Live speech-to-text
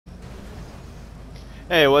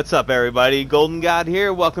Hey, what's up everybody? Golden God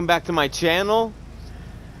here. Welcome back to my channel.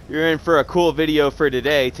 You're in for a cool video for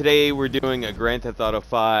today. Today we're doing a Grand Theft Auto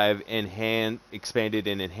 5 expanded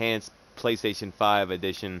and enhanced PlayStation 5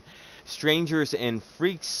 edition Strangers and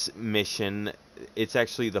Freaks mission. It's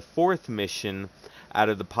actually the fourth mission out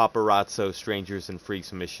of the Paparazzo Strangers and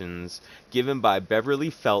Freaks missions given by Beverly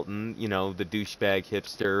Felton, you know, the douchebag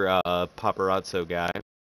hipster paparazzo guy.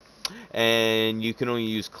 And you can only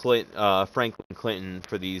use Franklin Clinton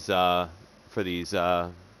for these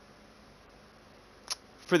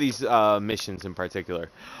missions in particular.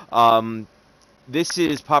 This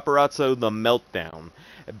is Paparazzo The Meltdown.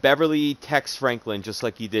 Beverly texts Franklin just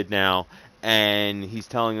like he did now, and he's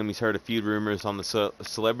telling him he's heard a few rumors on the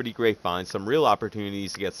celebrity grapevine, some real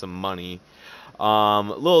opportunities to get some money. A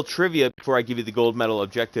little trivia before I give you the gold medal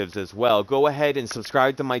objectives as well. Go ahead and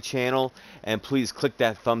subscribe to my channel, and please click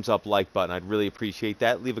that thumbs up like button. I'd really appreciate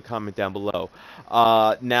that. Leave a comment down below.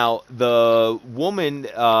 Now, the woman,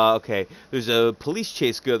 okay, there's a police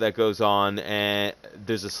chase that goes on, and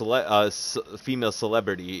there's a female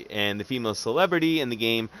celebrity, and the female celebrity in the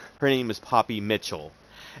game, her name is Poppy Mitchell.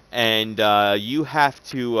 And you have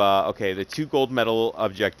to, okay, the two gold medal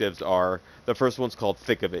objectives are, the first one's called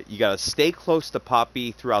Thick of It. You gotta stay close to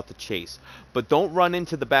Poppy throughout the chase, but don't run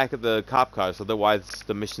into the back of the cop cars, otherwise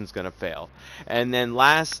the mission's gonna fail. And then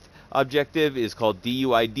last objective is called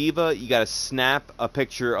DUI Diva. You gotta snap a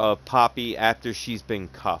picture of Poppy after she's been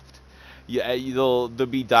cuffed. Yeah, there'll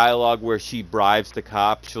be dialogue where she bribes the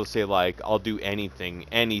cop. She'll say like, "I'll do anything,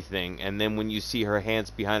 anything," and then when you see her hands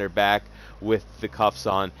behind her back with the cuffs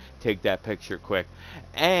on, take that picture quick.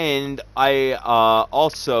 And I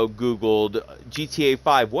also Googled GTA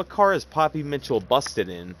 5. What car is Poppy Mitchell busted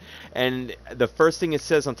in? And the first thing it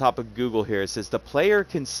says on top of Google here, it says the player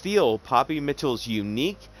can steal Poppy Mitchell's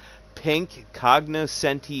unique pink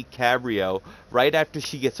Cognoscenti Cabrio right after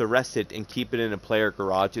she gets arrested and keep it in a player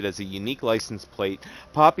garage. It has a unique license plate.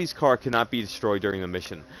 Poppy's car cannot be destroyed during the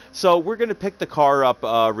mission. So we're going to pick the car up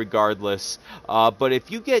regardless. But if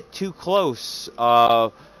you get too close,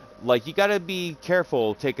 like, you gotta be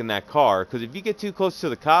careful taking that car, because if you get too close to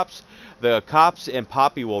the cops and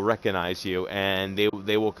Poppy will recognize you, and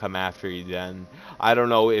they will come after you. Then I don't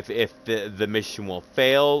know if the mission will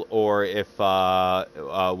fail or if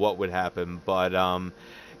what would happen, but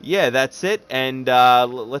yeah, that's it. And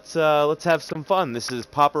let's have some fun. This is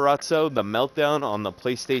Paparazzo The Meltdown on the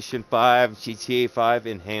PlayStation 5 GTA 5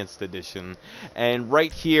 Enhanced Edition, and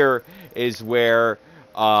right here is where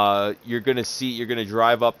you're gonna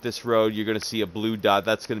drive up this road. You're gonna see a blue dot.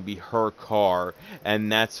 That's gonna be her car,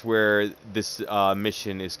 and that's where this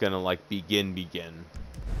mission is gonna like begin.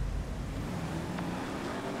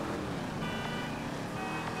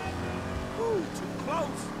 Ooh, too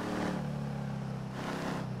close.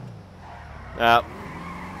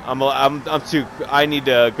 I'm too. I need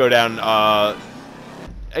to go down. I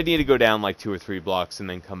need to go down like 2 or 3 blocks and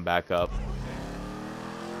then come back up.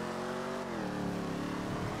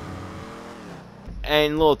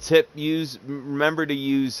 And little tip, remember to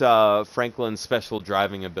use Franklin's special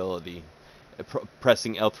driving ability,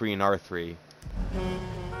 pressing L3 and R3.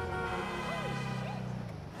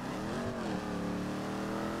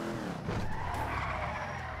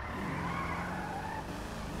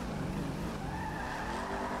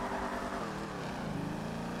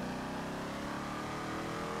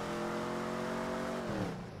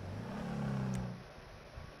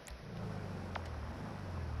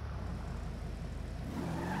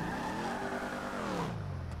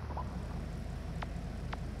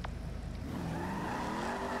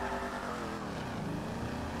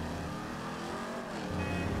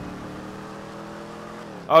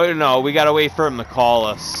 Oh no, we gotta wait for him to call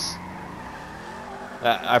us.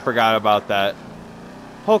 I forgot about that.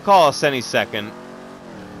 He'll call us any second.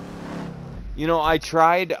 You know, I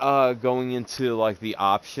tried going into like the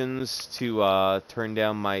options to turn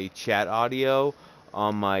down my chat audio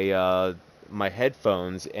on my my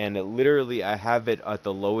headphones, and it literally, I have it at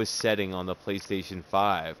the lowest setting on the PlayStation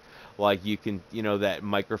 5. Like, you can, you know, that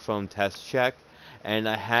microphone test check, and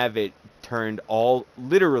I have it turned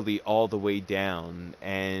literally all the way down,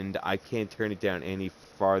 and I can't turn it down any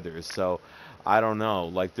farther. So I don't know,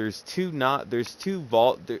 like, there's two knobs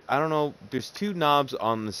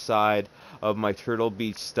on the side of my Turtle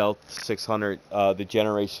Beach Stealth 600, the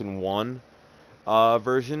Generation 1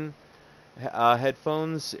 version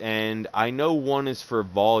headphones, and I know one is for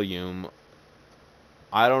volume.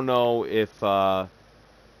 I don't know if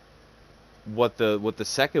what the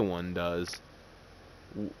second one does.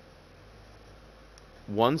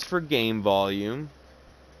 One's for game volume.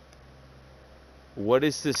 What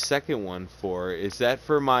is the second one for? Is that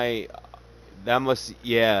for my That must,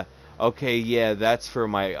 yeah. Okay, yeah, that's for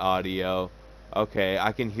my audio. Okay,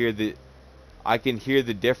 I can hear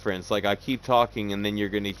the difference. Like I keep talking and then you're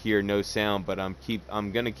gonna hear no sound, but I'm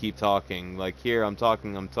gonna keep talking. Like here, I'm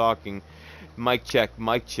talking. Mic check,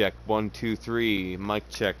 1 2 3. Mic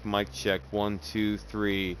check, 1 2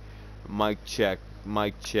 3. Mic check,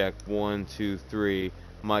 1 2 3.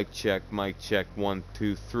 Mic check, 1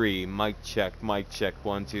 2 3. Mic check,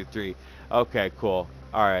 1 2 3. Okay, cool.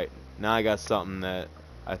 All right, now I got something that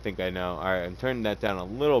I think I know. All right, I'm turning that down a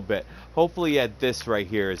little bit. Hopefully, at this right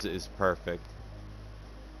here is perfect.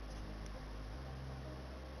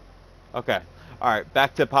 Okay. All right,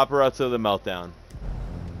 back to Paparazzo The Meltdown.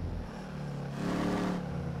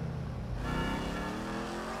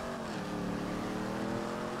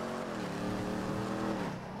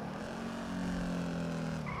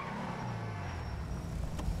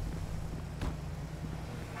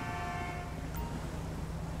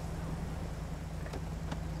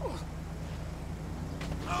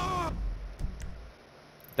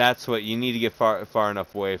 That's what you need to get far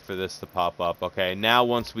enough away for this to pop up. Okay, now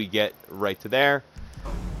once we get right to there,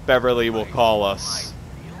 Beverly will call us.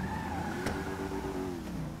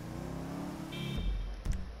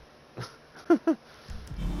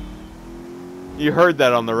 You heard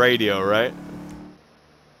that on the radio, right?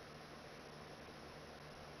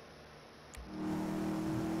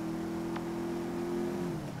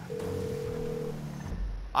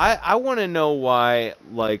 I want to know why,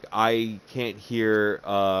 like, I can't hear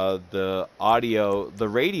the audio, the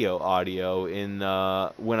radio audio in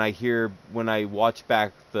when I watch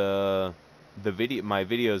back my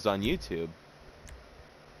videos on YouTube.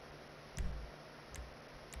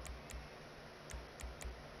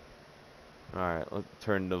 All right, let's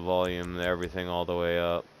turn the volume and everything all the way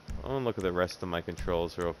up. I want to look at the rest of my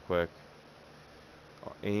controls real quick.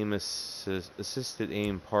 Aim assisted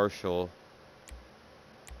aim partial.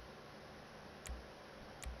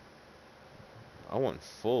 I want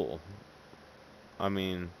full. I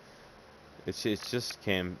mean, it's just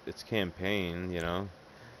it's campaign, you know.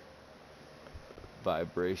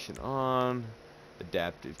 Vibration on,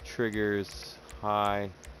 adaptive triggers high,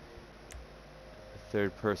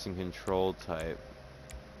 third person control type.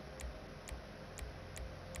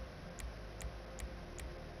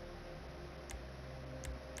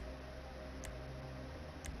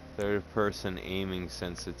 Third person aiming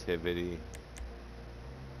sensitivity.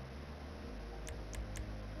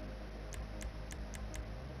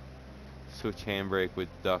 Switch handbrake with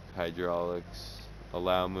duck hydraulics.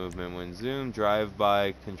 Allow movement when zoom. Drive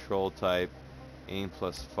by control type. Aim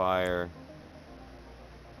plus fire.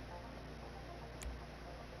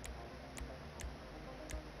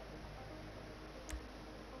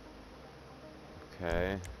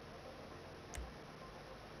 Okay.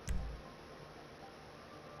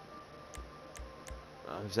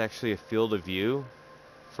 There's actually a field of view.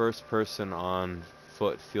 First person on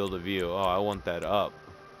foot field of view. Oh, I want that up.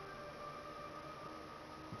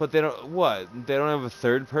 But they don't, what? They don't have a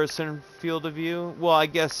third person field of view? Well, I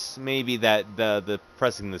guess maybe that the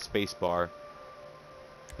pressing the space bar.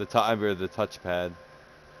 The time or the touchpad.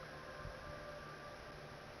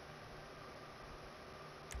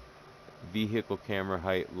 Vehicle camera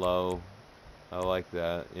height low. I like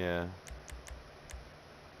that, yeah.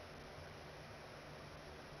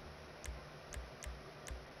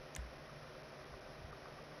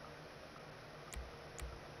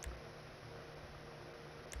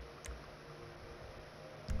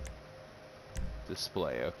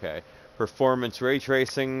 Display, okay. Performance ray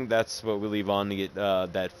tracing, that's what we leave on to get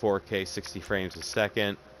that 4K 60 frames a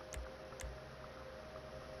second.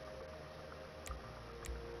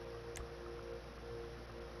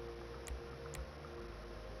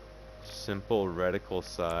 Simple reticle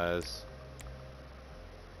size.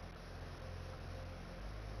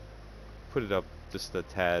 Put it up just a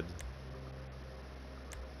tad.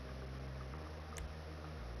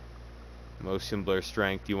 Motion blur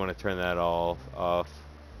strength, you want to turn that all off.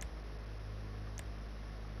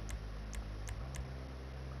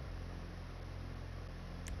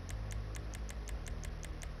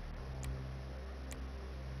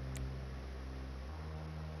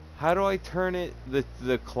 How do I turn it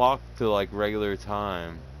the clock to like regular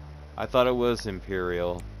time? I thought it was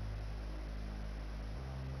imperial.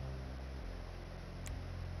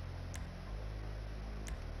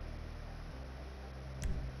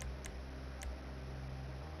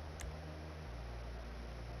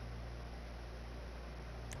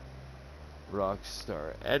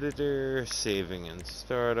 Rockstar editor, saving and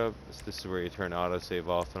startup. This is where you turn autosave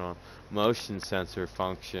off and on. Motion sensor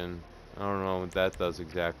function. I don't know what that does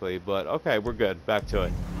exactly, but okay, we're good. Back to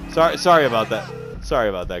it. Sorry about that. Sorry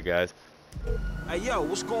about that, guys. Hey, yo,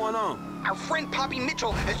 what's going on? Our friend Poppy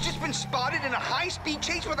Mitchell has just been spotted in a high-speed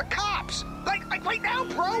chase with the cops. Like right now,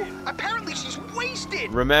 bro. Apparently she's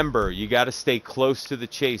wasted. Remember, you got to stay close to the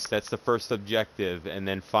chase. That's the first objective. And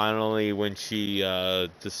then finally, when she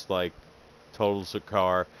just like totals the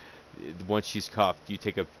car, once she's cuffed, you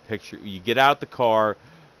take a picture. You get out the car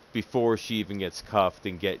before she even gets cuffed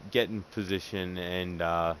and get in position, and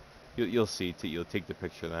you'll see. You'll take the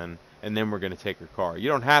picture then. And then we're going to take her car. You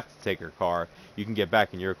don't have to take her car. You can get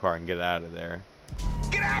back in your car and get out of there.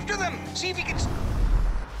 Get after them! See if you can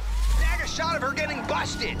snag a shot of her getting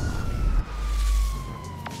busted!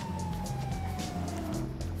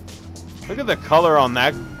 Look at the color on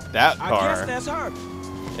that car. I guess that's her.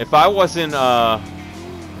 If I wasn't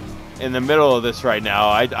in the middle of this right now,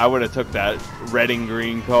 I would have took that red and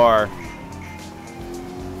green car.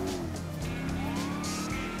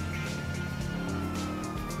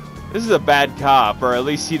 This is a bad cop, or at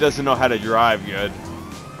least he doesn't know how to drive good.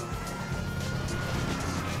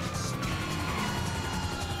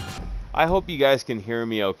 I hope you guys can hear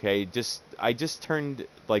me okay. I just turned,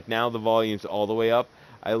 like, now the volume's all the way up.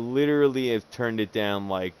 I literally have turned it down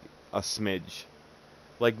like a smidge.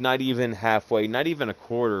 Like not even halfway, not even a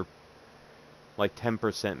quarter. Like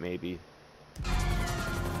 10% maybe.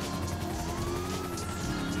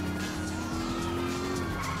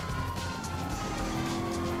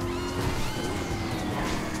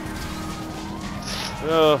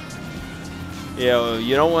 Yeah, well,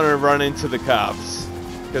 you don't want to run into the cops,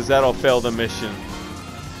 because that'll fail the mission.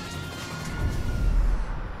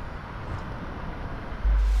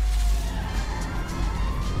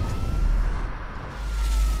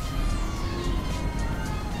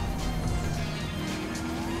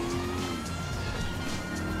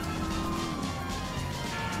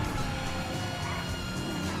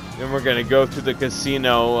 Then we're going to go through the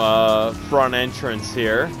casino front entrance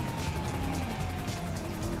here.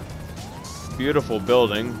 Beautiful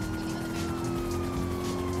building.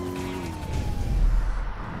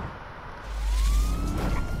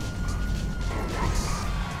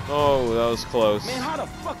 Oh, that was close. Man, how the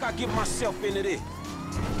fuck I get myself into this?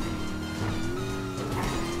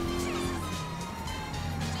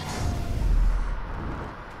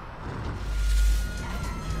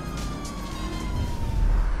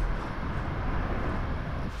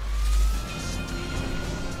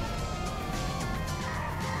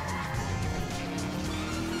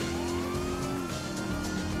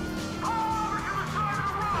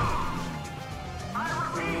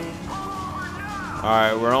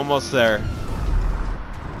 Alright, we're almost there. Get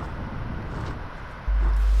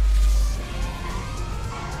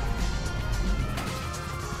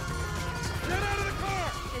out of the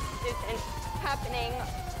car! This isn't happening.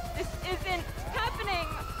 This isn't happening.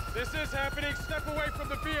 This is happening. Step away from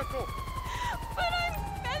the vehicle. But I'm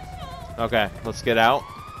special. Okay, let's get out.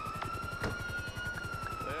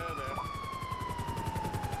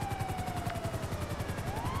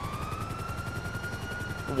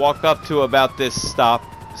 Walk up to about this stop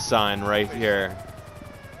sign right here.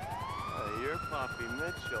 Oh, you're Poppy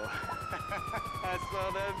Mitchell. I saw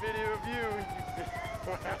that video of you.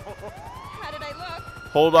 Wow. How did I look?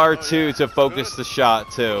 Hold R2 Oh, yeah. to focus Good. the shot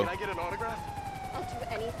too. Can I get an autograph? I'll do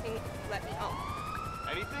anything if you let me home.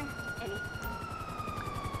 Anything? Anything.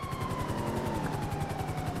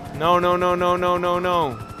 No, no, no, no, no, no,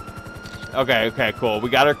 no. Okay, okay, cool. We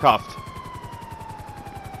got her cuffed.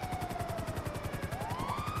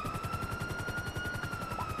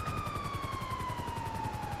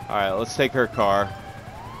 Alright, let's take her car.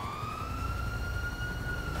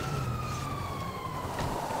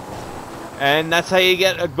 And that's how you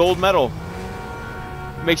get a gold medal.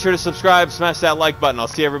 Make sure to subscribe, smash that like button. I'll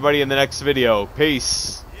see everybody in the next video.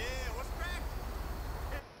 Peace.